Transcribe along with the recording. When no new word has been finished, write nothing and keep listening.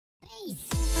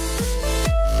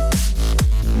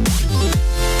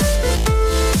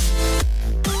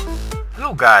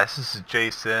Hello guys, this is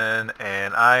Jason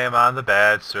and I am on the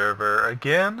bad server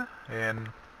again, and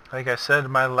like I said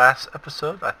in my last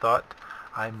episode, I thought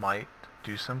I might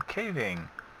do some caving.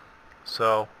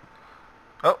 So,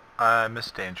 oh, I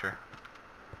missed danger.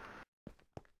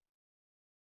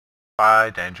 Bye,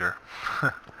 danger.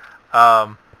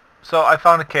 So I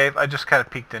found a cave. I just kind of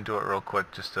peeked into it real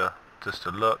quick just to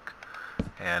look,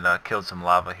 and killed some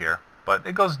lava here. But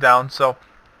it goes down, so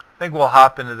I think we'll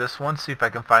hop into this one, see if I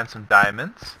can find some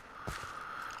diamonds.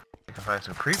 I can find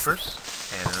some creepers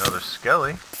and another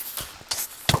skelly.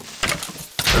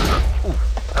 Ooh,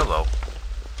 hello.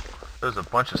 There's a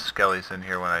bunch of skellies in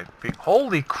here when I peek.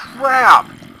 Holy crap!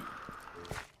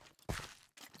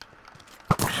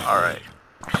 Alright.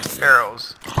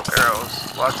 Arrows.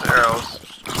 Arrows. Lots of arrows.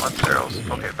 Lots of arrows.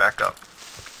 Okay, back up.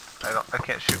 I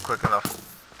can't shoot quick enough.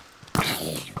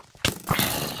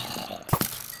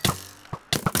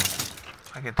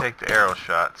 I can take the arrow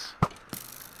shots.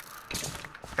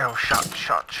 Arrow shots.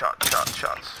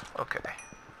 Okay.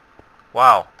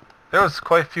 Wow. There was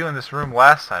quite a few in this room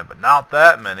last time, but not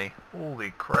that many.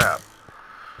 Holy crap.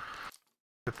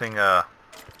 Good thing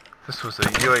this was a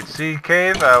UHC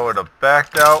cave. I would have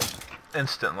backed out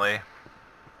instantly.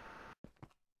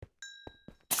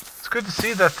 It's good to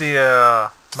see that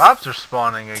the mobs are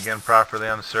spawning again properly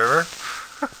on the server.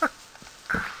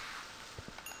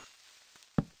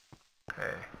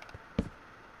 Okay.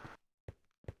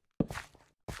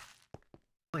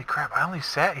 Holy crap, I only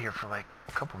sat here for like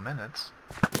a couple minutes.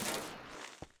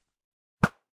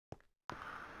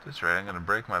 That's right, I'm gonna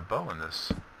break my bow in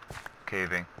this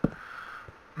caving.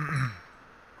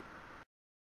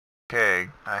 Okay,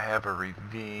 I have a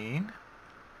ravine.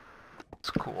 It's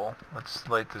cool. Let's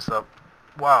light this up.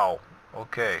 Wow.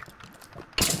 Okay.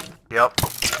 Yep.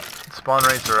 Spawn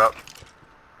rates are up.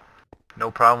 No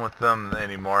problem with them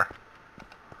anymore.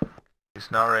 At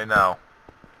least not right now.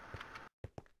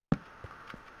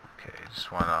 Okay,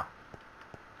 just wanna...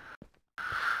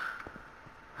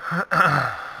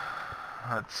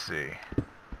 Let's see.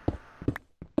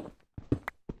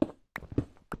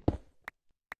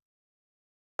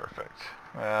 Perfect.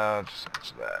 Just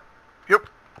answer that. Yep.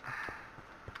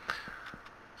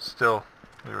 Still,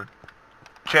 we were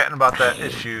chatting about that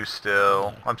issue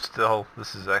still.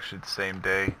 This is actually the same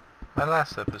day. My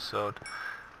last episode.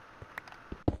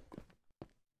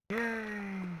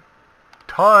 Yay!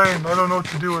 Time! I don't know what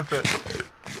to do with it.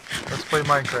 Let's play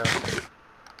Minecraft.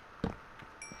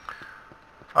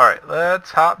 Alright,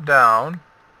 let's hop down.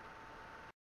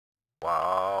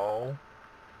 Wow.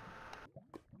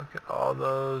 Look at all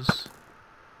those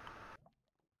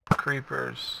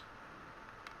creepers.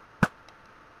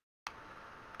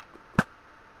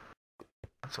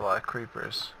 That's a lot of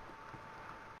creepers.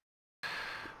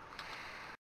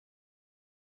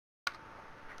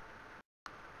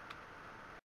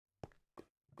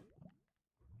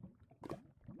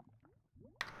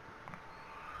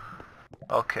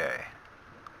 Okay.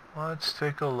 Let's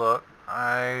take a look.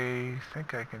 I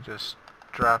think I can just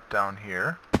drop down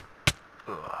here.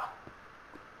 Ugh.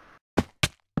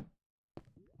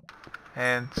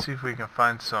 And see if we can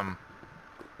find some...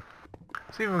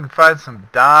 See if we can find some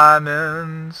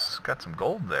diamonds. Got some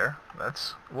gold there.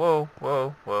 That's... Whoa,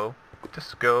 whoa, whoa.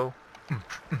 Just go.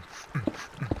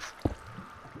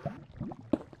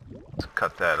 Let's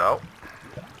cut that out.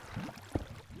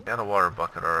 Got a water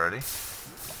bucket already.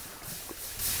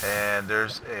 And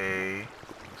there's a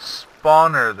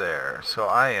spawner there. So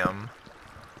I am...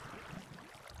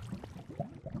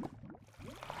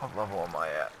 What level am I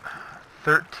at?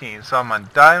 13. So I'm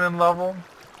on diamond level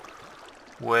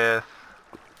with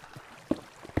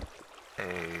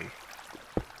a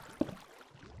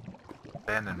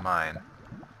abandoned mine.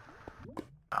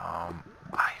 I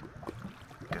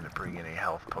didn't bring any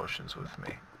health potions with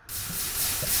me.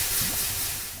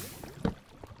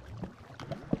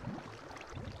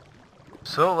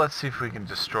 So let's see if we can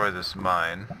destroy this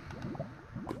mine.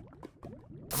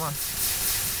 Come on.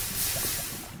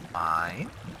 Mine.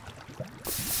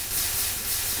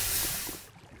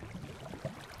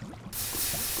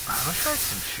 I wish I had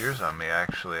some shears on me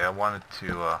actually. I wanted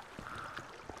to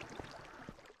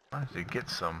get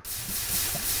some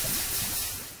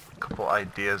couple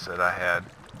ideas that I had.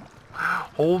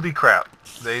 Holy crap.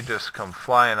 They just come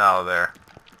flying out of there.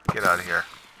 Get out of here.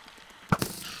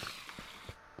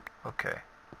 Okay,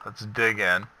 let's dig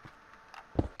in.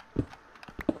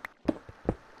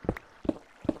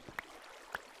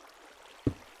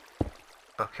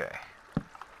 Okay.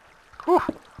 Whew!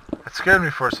 That scared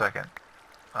me for a second.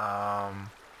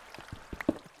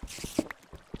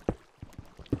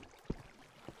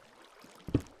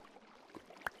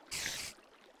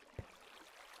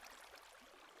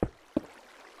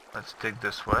 let's dig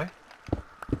this way.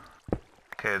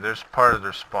 Okay, there's part of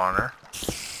their spawner.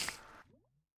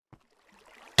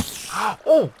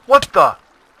 Oh, what the?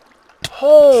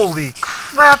 Holy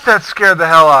crap, that scared the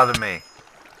hell out of me.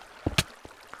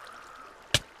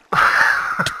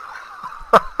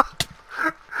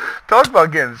 Talk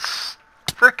about getting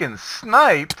frickin'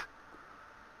 sniped.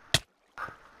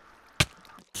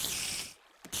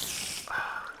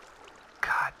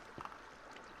 God.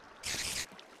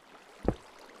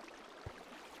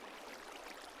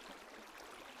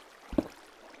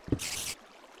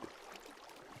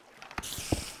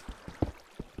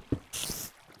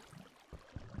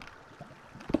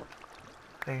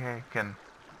 I think I can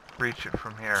reach it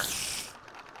from here.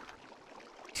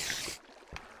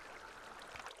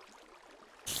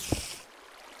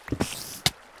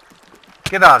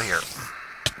 Get out of here.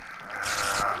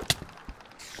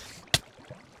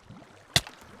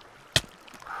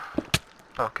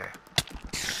 Okay.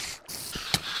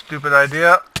 Stupid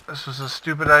idea. This was a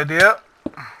stupid idea.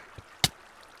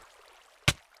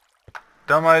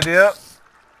 Dumb idea.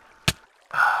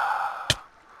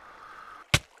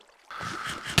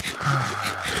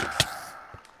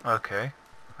 Okay.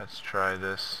 Let's try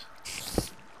this.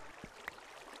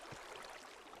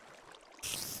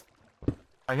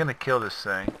 I'm gonna kill this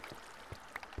thing.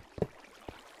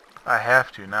 I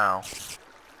have to now.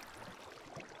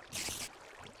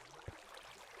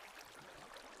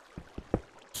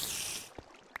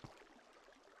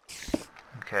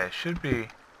 Okay, I should be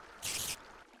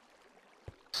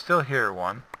still hear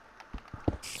one.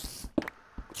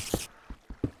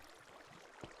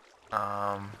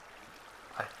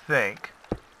 I think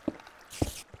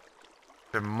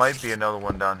there might be another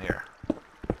one down here.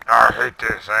 I hate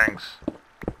these things.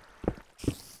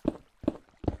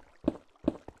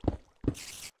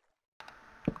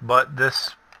 But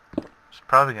this is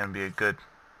probably going to be a good...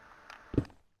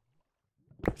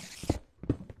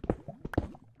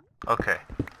 Okay.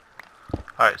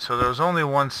 Alright, so there was only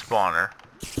one spawner.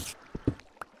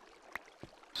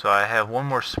 So I have one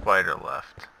more spider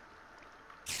left.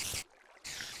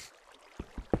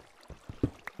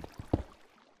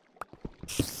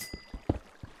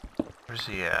 Where's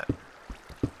he at?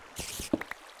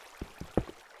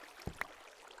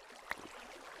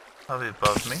 Probably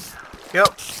above me.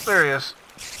 Yep, there he is.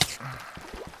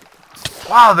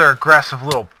 Wow, they're aggressive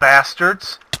little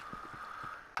bastards.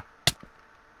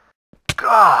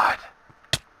 God.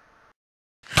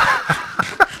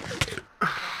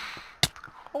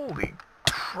 Holy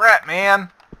crap,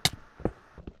 man.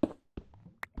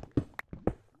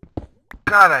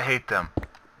 God, I hate them.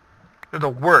 They're the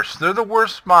worst. They're the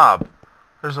worst mob.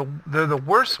 They're the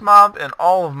worst mob in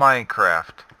all of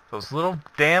Minecraft. Those little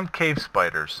damn cave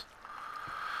spiders.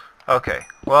 Okay,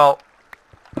 well,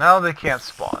 now they can't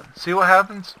spawn. See what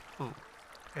happens? Ooh,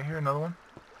 I hear another one.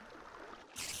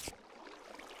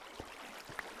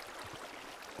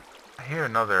 I hear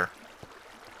another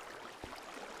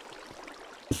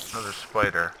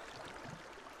spider.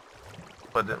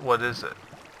 But what is it?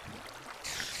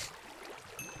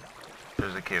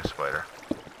 There's a cave spider.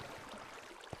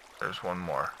 There's one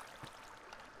more.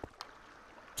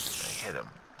 I hit him.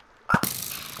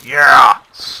 Yeah!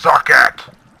 Suck it!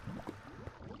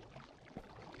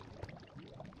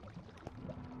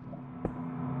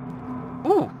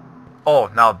 Ooh!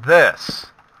 Oh, now this!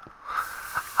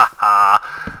 Haha!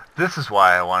 This is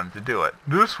why I wanted to do it.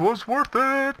 This was worth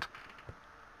it!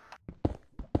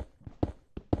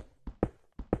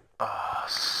 Oh,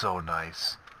 so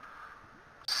nice.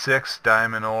 6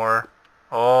 diamond ore.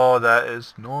 Oh, that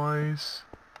is nice.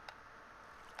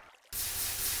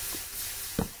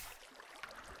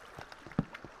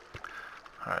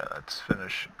 Alright, let's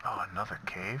finish. Oh, another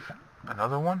cave?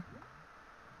 Another one?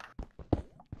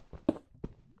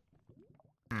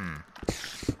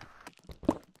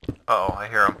 Uh-oh, I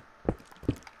hear him.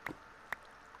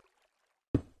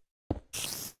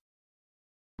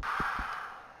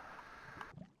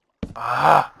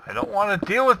 Ah, I don't want to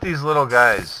deal with these little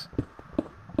guys.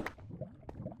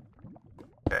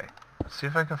 Okay, let's see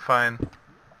if I can find...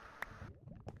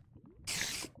 See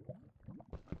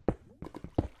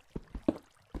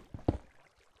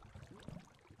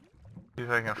if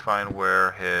I can find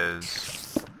where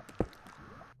his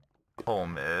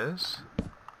home is.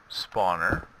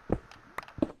 Spawner.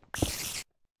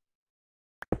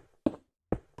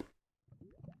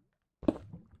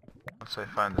 Once I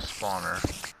find the spawner.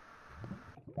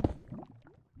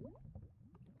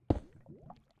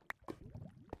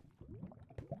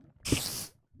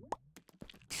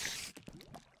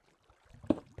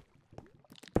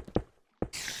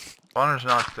 Spawner's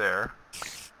not there.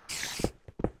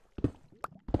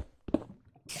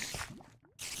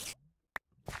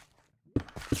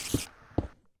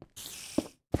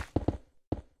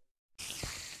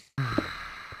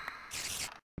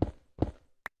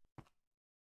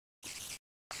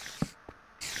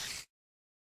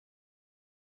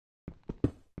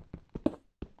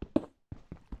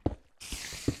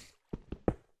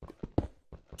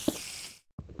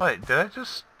 Wait, did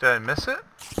I miss it?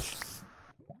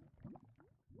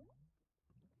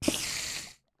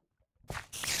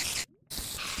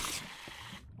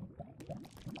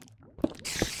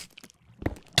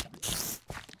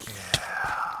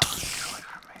 Yeah, get away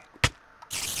from me.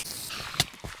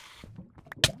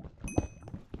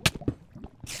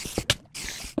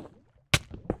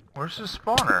 Where's the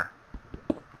spawner?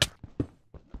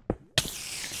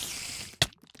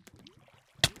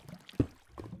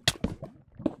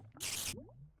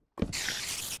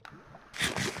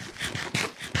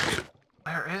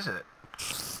 Where is it?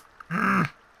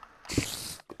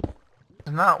 It's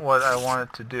not what I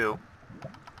wanted to do.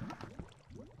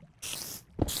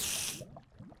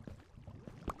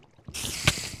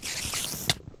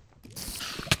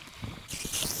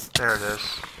 There it is.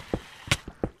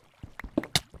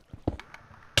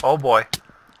 Oh boy.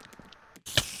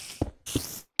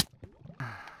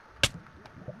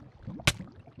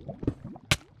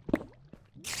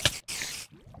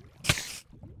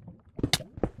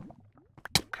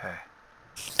 Okay.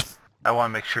 I want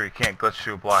to make sure you can't glitch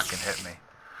through a block and hit me.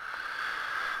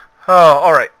 Oh,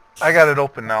 alright. I got it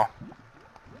open now.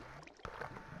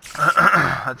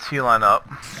 Let's heal on up.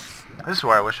 This is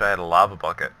where I wish I had a lava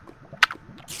bucket.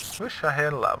 Wish I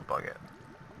had a lava bucket.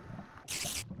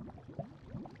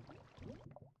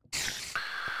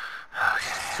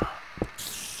 Okay.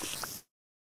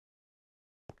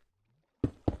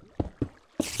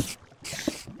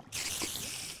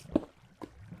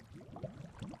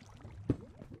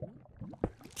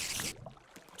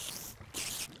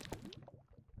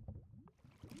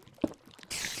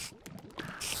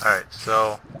 Alright,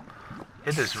 so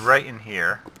it is right in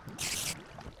here.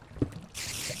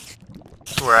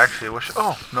 Where I actually wish.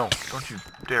 Oh no! Don't you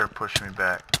dare push me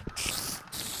back.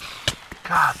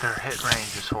 God, their hit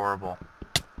range is horrible.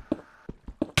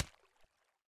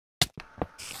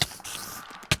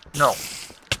 No.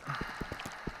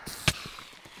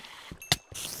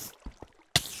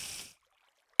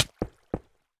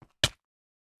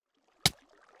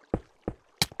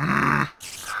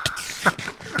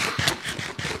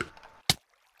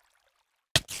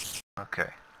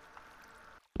 Okay.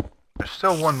 There's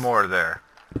still one more there.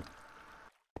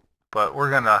 But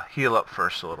we're gonna heal up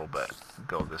first a little bit.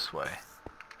 Go this way.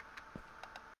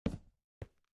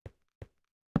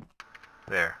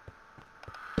 There.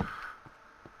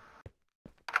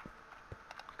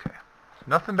 Okay.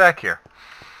 Nothing back here.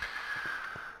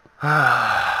 There's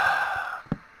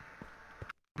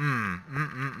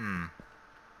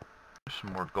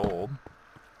some more gold.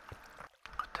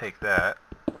 I'll take that.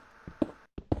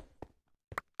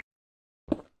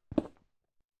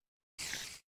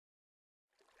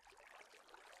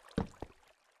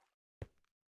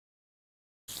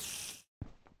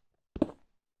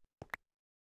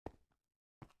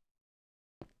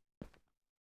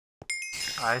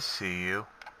 I see you.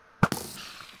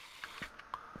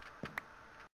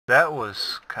 That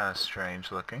was kind of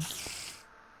strange looking.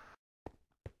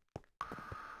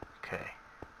 Okay.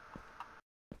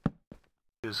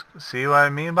 See what I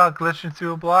mean about glitching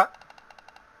through a block?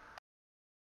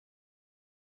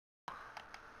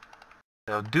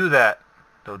 They'll do that.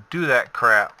 They'll do that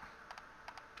crap.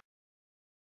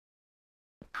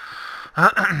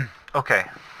 Okay.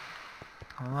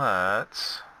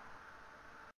 Let's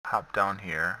hop down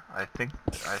here. I think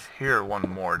I hear one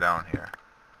more down here.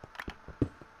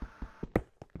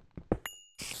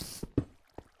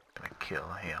 Gonna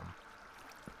kill him.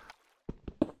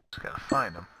 Just gotta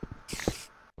find him.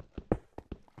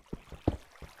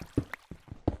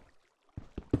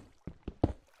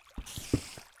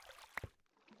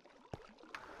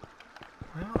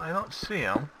 Well, I don't see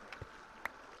him.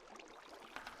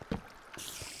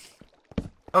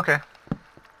 Okay.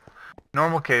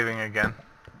 Normal caving again.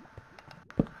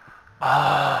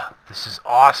 Ah, this is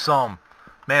awesome.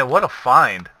 Man, what a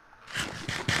find.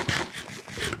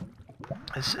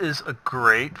 This is a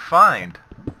great find.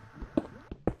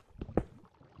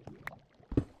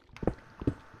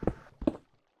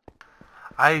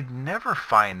 I never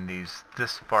find these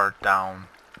this far down.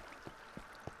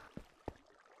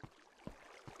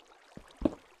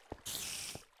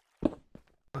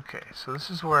 Okay, so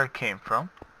this is where I came from.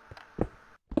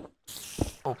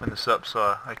 Open this up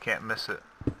so I can't miss it.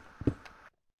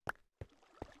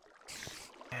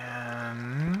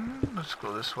 And let's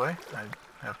go this way. I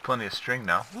have plenty of string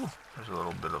now. Ooh, there's a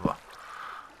little bit of a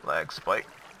lag spike.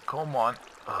 Come on.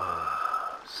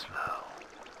 Slow.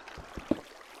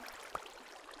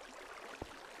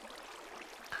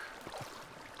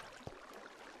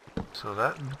 So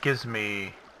that gives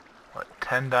me, what,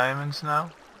 10 diamonds now?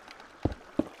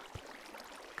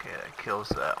 Okay, that kills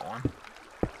that one.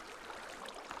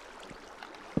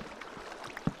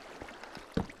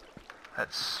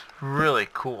 That's really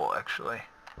cool, actually.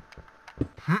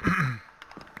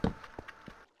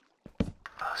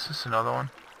 Is this another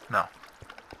one? No.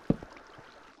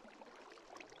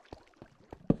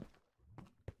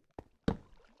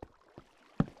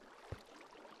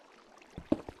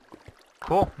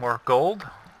 Cool, more gold.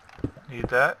 Need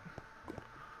that.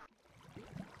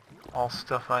 All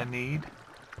stuff I need.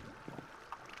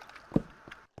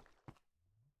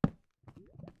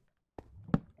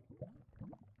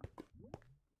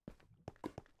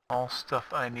 All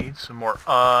stuff I need. Some more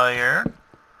iron.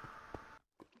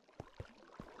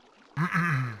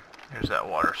 Here's that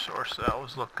water source that I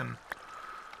was looking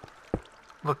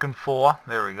for.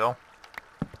 There we go.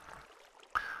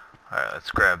 Alright,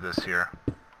 let's grab this here.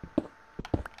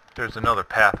 There's another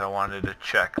path I wanted to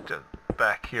check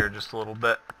back here just a little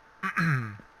bit.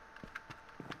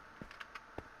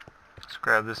 Let's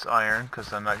grab this iron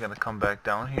because I'm not going to come back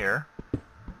down here.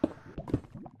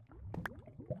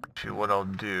 Actually, what I'll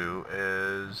do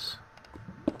is...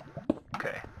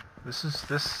 Okay,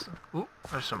 Ooh,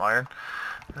 there's some iron.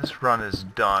 This run is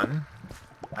done.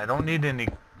 I don't need any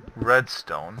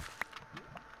redstone.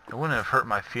 It wouldn't have hurt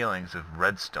my feelings if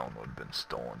redstone would have been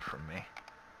stolen from me.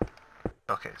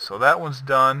 Okay, so that one's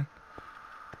done.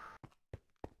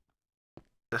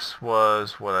 This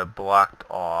was what I blocked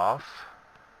off.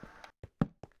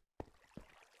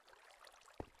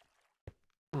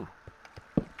 Ooh,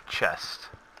 chest.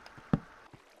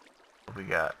 What we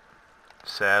got?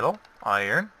 Saddle,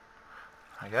 iron.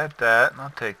 I got that, and I'll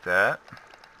take that.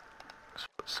 Let's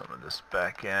put some of this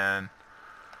back in.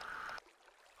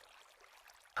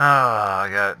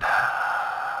 I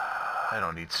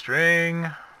don't need string.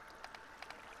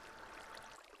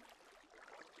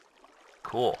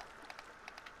 Cool.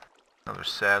 Another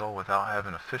saddle without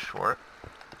having to fish for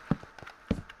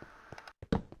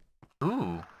it.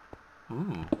 Ooh.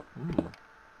 Ooh.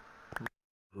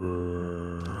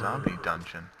 Ooh. Zombie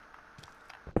dungeon.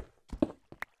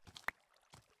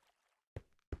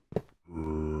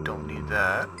 Don't need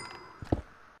that.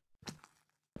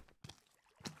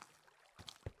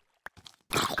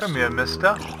 Come here,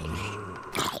 mister.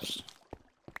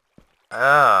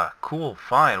 Ah, cool,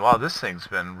 fine. Wow, this thing's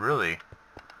been really...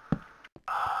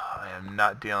 I am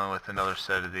not dealing with another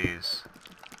set of these.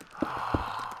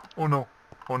 Oh no.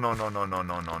 Oh no, no, no, no,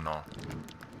 no, no, no.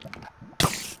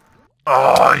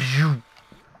 Oh, you...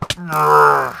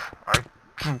 I'm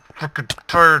too freaking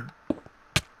tired.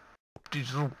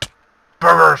 These little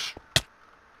burgers.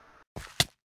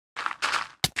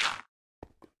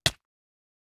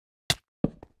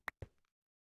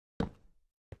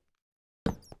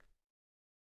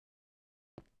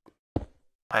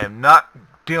 I am not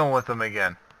dealing with them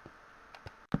again.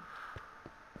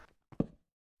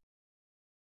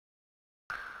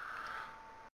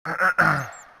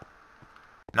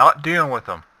 Not dealing with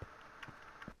them.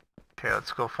 Okay,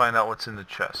 let's go find out what's in the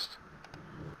chest.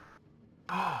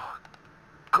 Oh,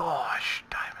 gosh,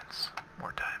 diamonds.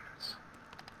 More diamonds.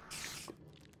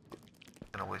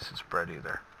 Not gonna waste this bread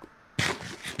either.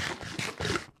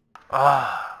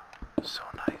 Ah, so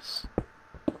nice.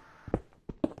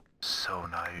 So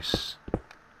nice.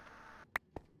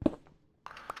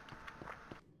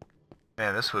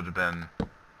 Man, this would have been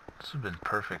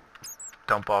perfect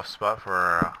dump off spot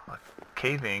for a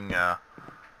caving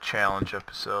challenge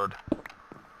episode.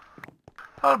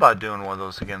 Thought about doing one of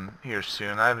those again here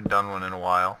soon. I haven't done one in a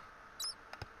while.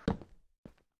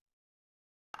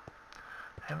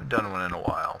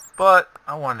 But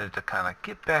I wanted to kind of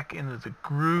get back into the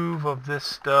groove of this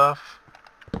stuff.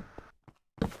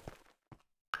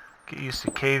 Get used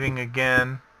to caving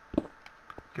again.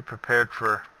 Get prepared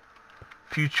for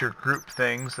future group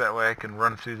things. That way I can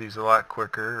run through these a lot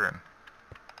quicker. And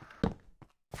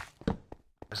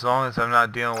as long as I'm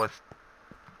not dealing with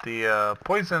the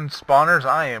poison spawners,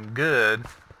 I am good.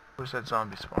 Where's that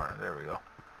zombie spawner? There we go.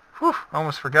 Whew, I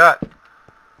almost forgot.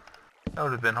 That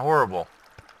would have been horrible.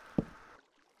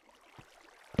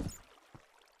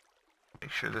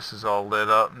 Make sure this is all lit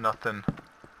up. Nothing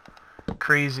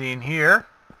crazy in here.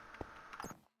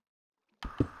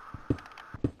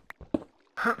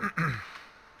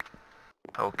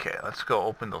 Okay, let's go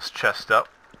open those chests up.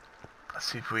 Let's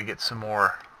see if we get some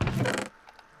more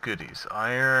goodies.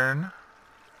 Iron.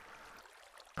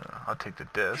 I'll take the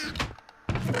disc.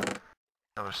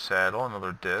 Another saddle,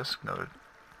 another disc, another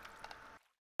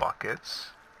buckets.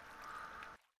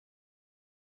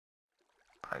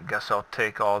 I guess I'll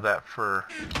take all that for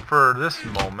this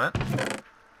moment.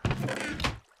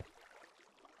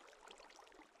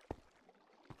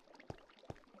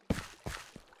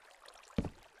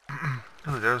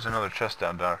 Ooh, there's another chest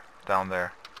down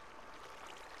there.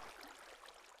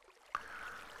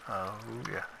 Oh,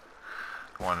 yeah.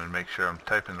 I wanted to make sure I'm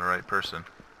typing the right person.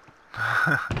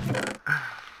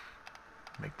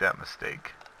 Make that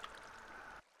mistake.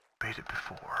 Made it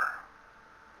before.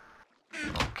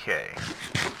 Okay.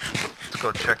 Let's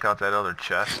go check out that other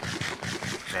chest.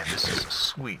 Man, this is a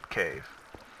sweet cave.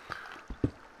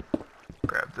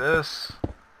 Grab this.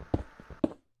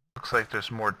 Looks like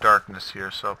there's more darkness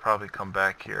here, so I'll probably come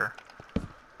back here.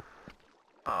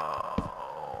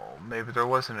 Oh, maybe there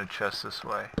wasn't a chest this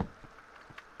way.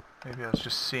 Maybe I was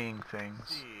just seeing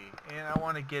things. And I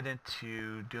want to get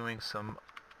into doing some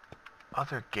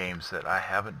other games that I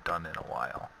haven't done in a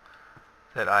while.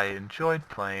 That I enjoyed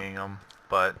playing them,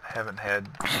 but haven't had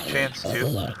a chance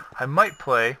to. I might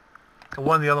play.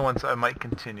 One of the other ones I might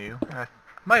continue. I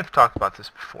might have talked about this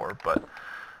before, but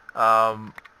I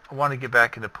want to get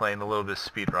back into playing a little bit of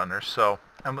speedrunner. So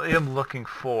I am looking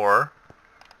for...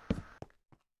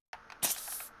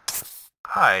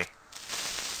 Hi.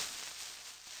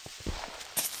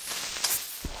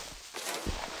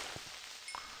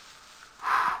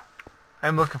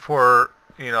 I'm looking for,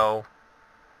 you know,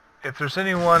 if there's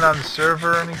anyone on the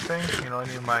server or anything, you know,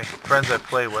 any of my friends I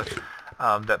play with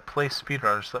that play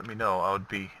speedrunners, let me know. I would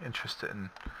be interested in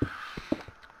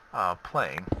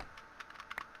playing.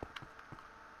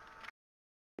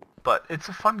 But it's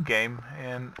a fun game,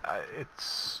 and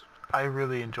I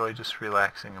really enjoy just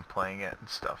relaxing and playing it and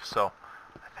stuff. So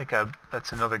I think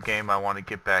that's another game I want to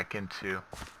get back into.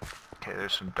 Okay,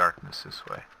 there's some darkness this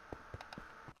way.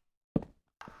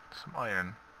 Some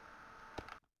iron.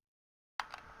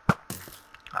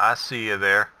 I see you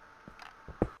there.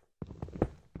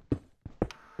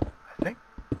 I think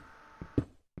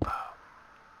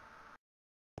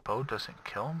bow doesn't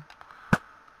kill him.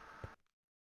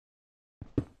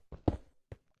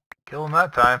 Kill him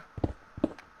that time.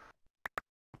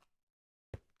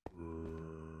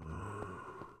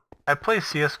 I play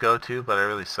CSGO too, but I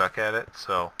really suck at it,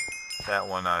 so that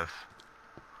one I've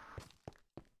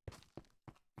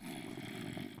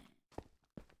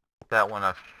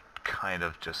kind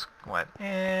of just went,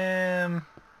 I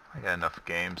got enough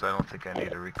games. I don't think I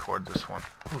need to record this one.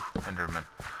 Ooh, Enderman.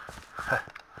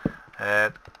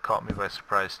 That caught me by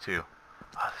surprise too.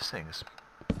 Oh, this thing is...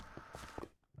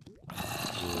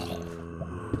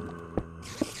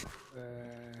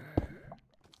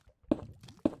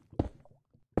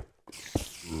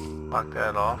 Lock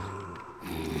that off.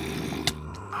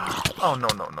 Oh, no,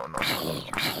 no, no, no.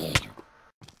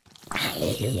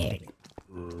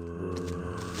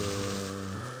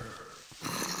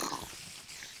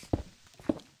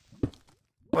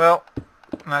 Well,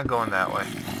 I'm not going that way.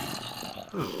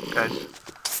 Ooh, guys.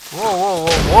 Whoa, whoa,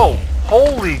 whoa, whoa!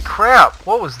 Holy crap!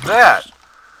 What was that?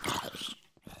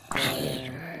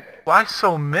 Why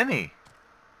so many?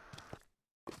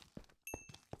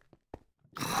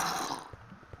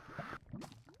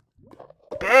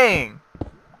 Dang!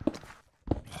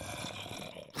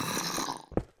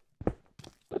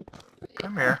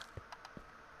 Come here.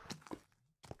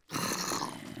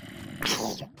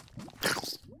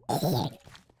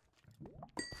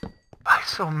 Why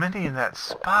so many in that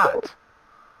spot?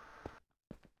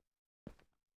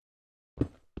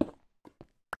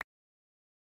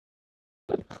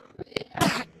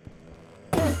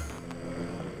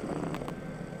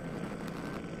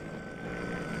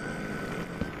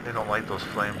 They don't like those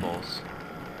flame bowls.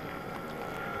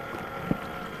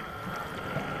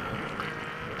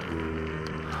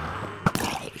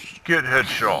 Get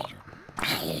headshot.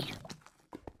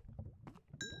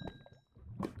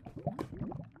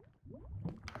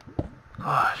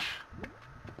 Gosh.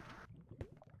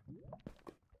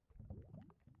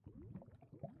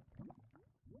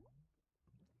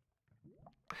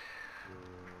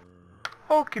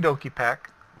 Okie dokie pack.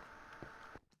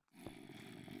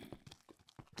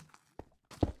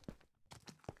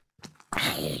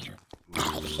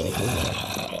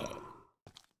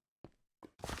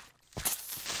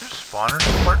 There's spawners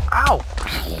somewhere. Ow!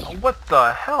 What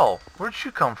the hell? Where'd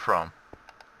you come from?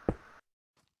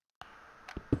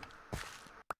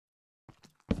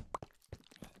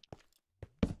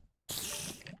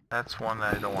 That's one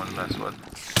that I don't want to mess with.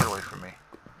 Get away from me.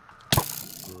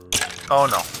 Oh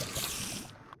no.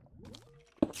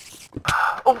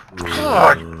 Oh,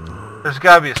 God! There's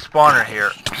gotta be a spawner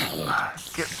here.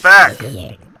 Get back!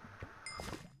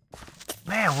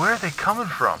 Man, where are they coming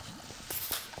from?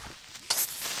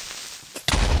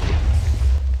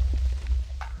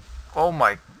 Oh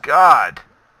my God.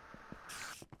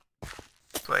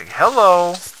 It's like,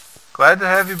 hello. Glad to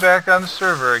have you back on the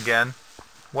server again.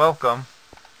 Welcome.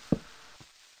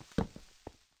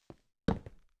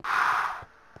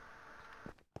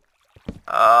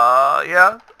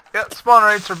 Yeah, spawn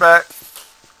rates are back.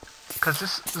 Because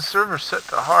the server's set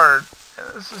to hard,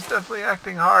 and this is definitely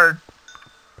acting hard.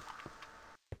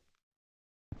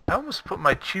 I almost put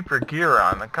my cheaper gear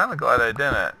on. I'm kind of glad I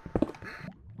didn't.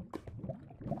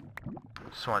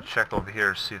 Just want to check over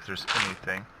here to see if there's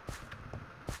anything.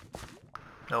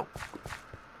 Nope.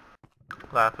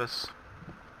 Lapis.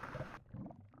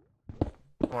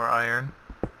 More iron.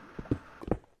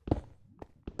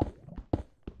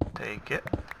 Take it.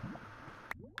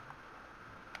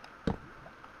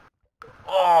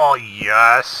 Oh,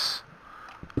 yes!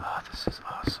 Oh, this is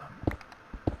awesome.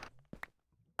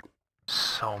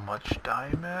 So much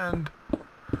diamond.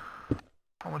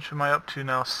 How much am I up to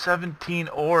now? 17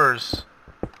 ores.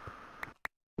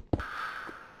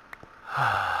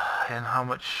 And how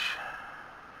much?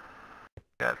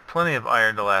 Got plenty of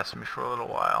iron to last me for a little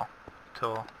while.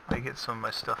 Till I get some of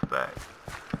my stuff back.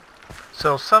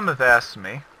 So some have asked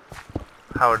me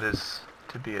how it is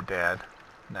to be a dad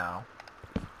now.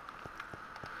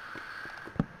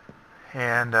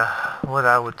 And what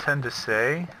I would tend to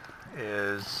say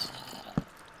is,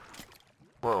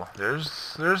 whoa,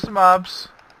 there's the mobs.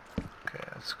 Okay,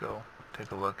 let's go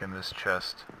take a look in this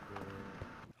chest.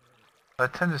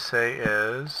 What I tend to say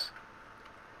is,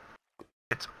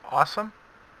 it's awesome.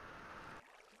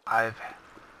 I've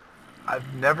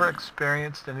never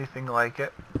experienced anything like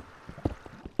it.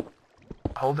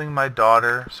 Holding my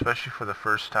daughter, especially for the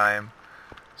first time,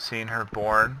 seeing her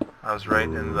born. I was right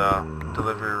in the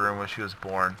delivery room when she was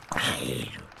born.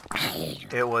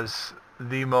 It was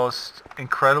the most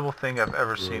incredible thing I've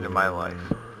ever seen in my life.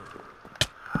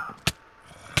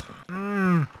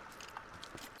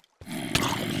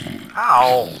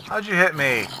 Ow! How'd you hit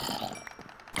me?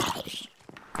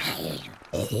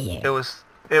 It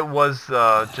was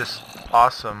just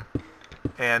awesome.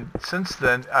 And since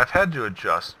then, I've had to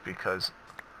adjust because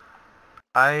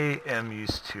I am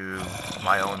used to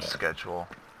my own schedule.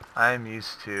 I'm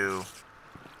used to...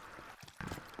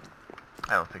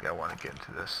 I don't think I want to get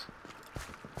into this.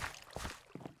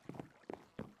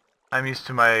 I'm used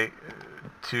to my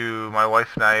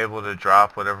wife and I able to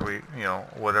drop whatever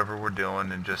whatever we're doing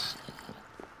and just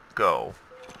go.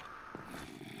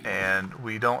 And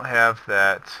we don't have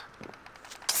that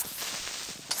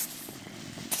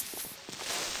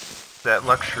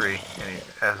luxury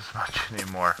as much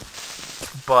anymore.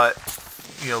 But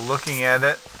looking at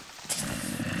it,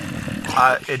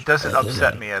 it doesn't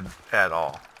upset me at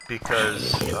all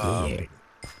because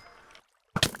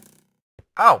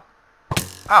ow,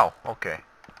 okay.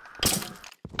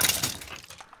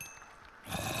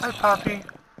 Hi, Poppy.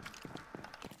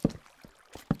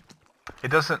 It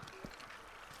doesn't.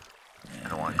 I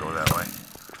don't want to go that way.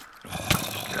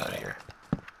 Get out of here.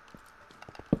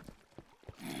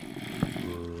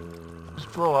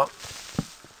 Just blow up.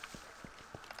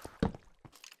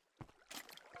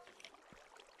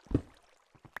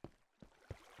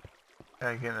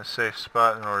 Gotta get in a safe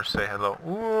spot in order to say hello.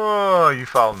 Whoa, you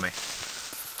followed me.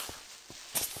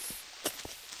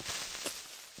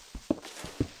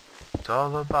 It's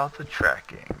all about the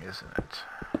tracking, isn't it?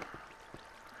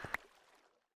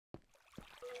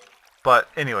 But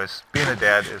anyways, being a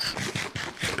dad is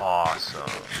awesome.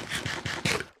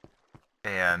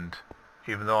 And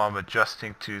even though I'm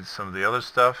adjusting to some of the other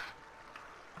stuff,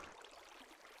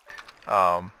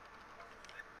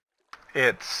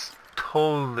 it's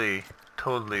totally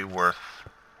worth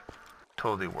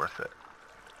it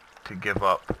to give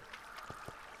up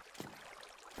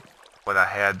what I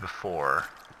had before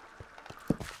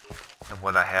and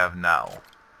what I have now.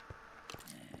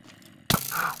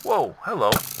 Whoa, hello.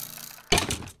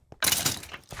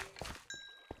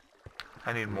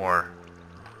 I need more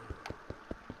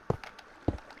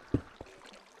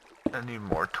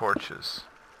torches.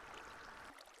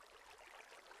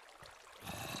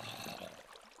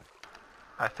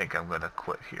 I think I'm gonna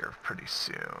quit here pretty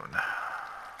soon.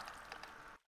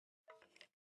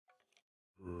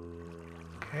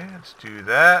 Okay, let's do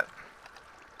that.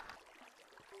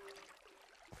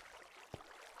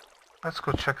 Let's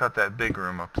go check out that big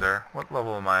room up there. What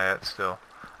level am I at still?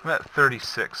 I'm at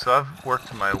 36, so I've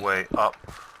worked my way up.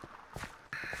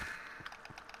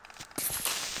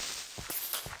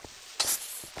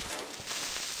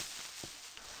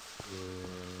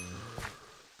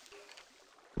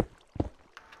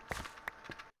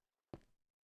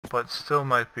 But still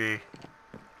might be...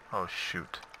 Oh,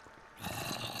 shoot.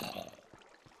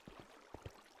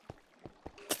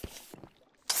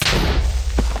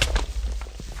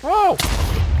 Whoa!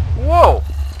 Whoa!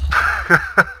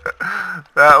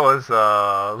 That was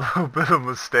a little bit of a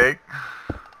mistake.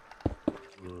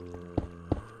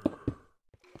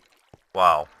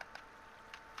 Wow.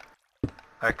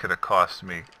 That could have cost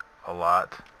me a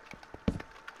lot.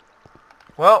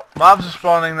 Well, mobs are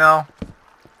spawning now.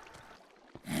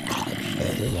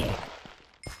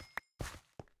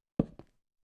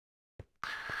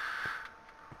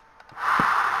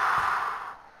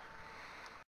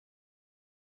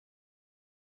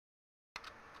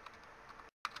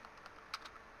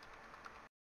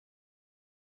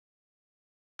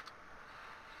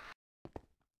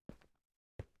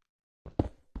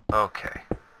 Okay.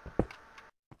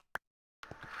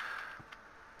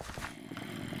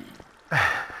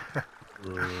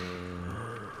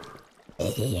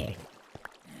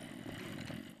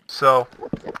 So,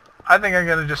 I think I'm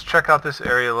going to just check out this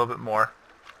area a little bit more.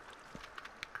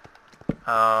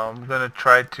 I'm going to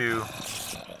try to...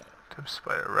 Tip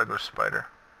spider, regular spider.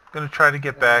 I'm going to try to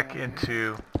get back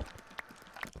into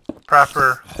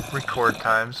proper record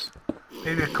times.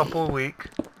 Maybe a couple a week.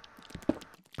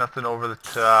 Nothing over the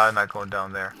top, not going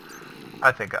down there.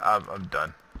 I think I'm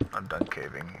done. I'm done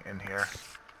caving in here.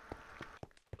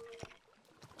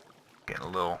 Getting a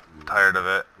little tired of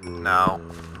it now.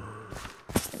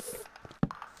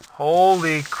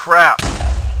 Holy crap! I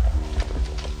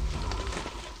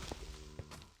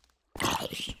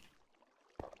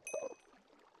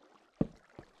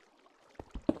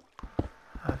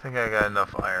think I got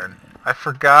enough iron. I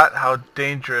forgot how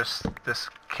dangerous this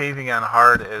caving on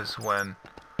hard is when...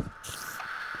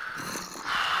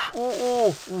 Ooh,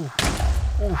 ooh, ooh,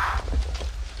 ooh.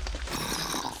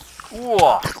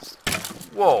 Whoa.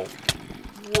 Whoa.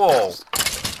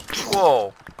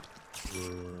 Whoa.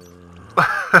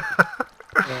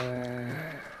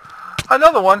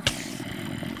 Another one.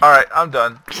 Alright, I'm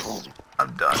done.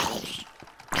 I'm done.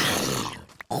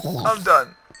 I'm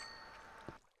done.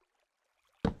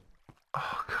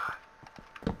 Oh, God.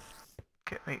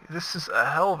 Get me. This is a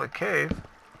hell of a cave.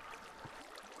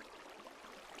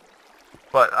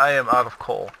 But I am out of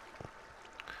coal.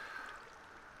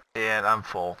 And I'm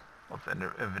full of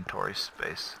inventory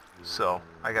space. So,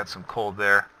 I got some coal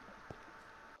there.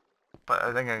 But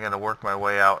I think I'm going to work my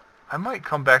way out. I might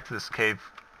come back to this cave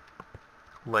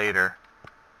later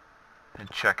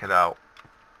and check it out.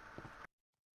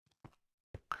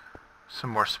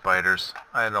 Some more spiders.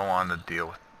 I don't want to deal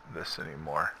with this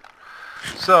anymore.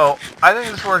 So, I think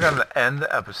this is where we're going to end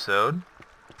the episode.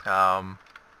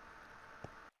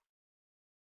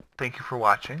 Thank you for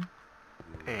watching.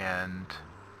 And,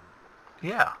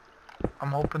 yeah.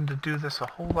 I'm hoping to do this a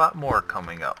whole lot more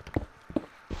coming up.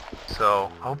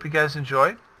 So, I hope you guys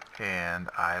enjoyed. And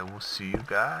I will see you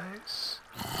guys.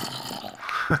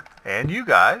 And you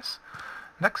guys.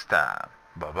 Next time.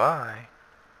 Bye-bye.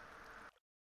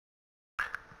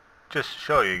 Just to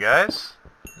show you guys.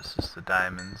 This is the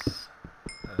diamonds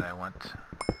that I want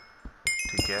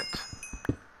to get.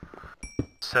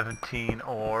 17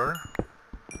 ore.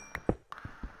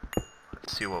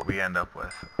 Let's see what we end up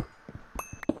with.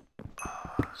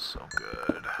 Oh, so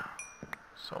good.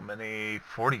 So many.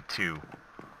 42.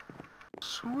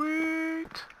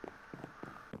 Sweet.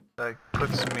 That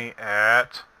puts me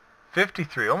at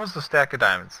 53. Almost a stack of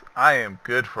diamonds. I am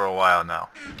good for a while now.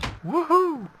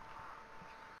 Woohoo!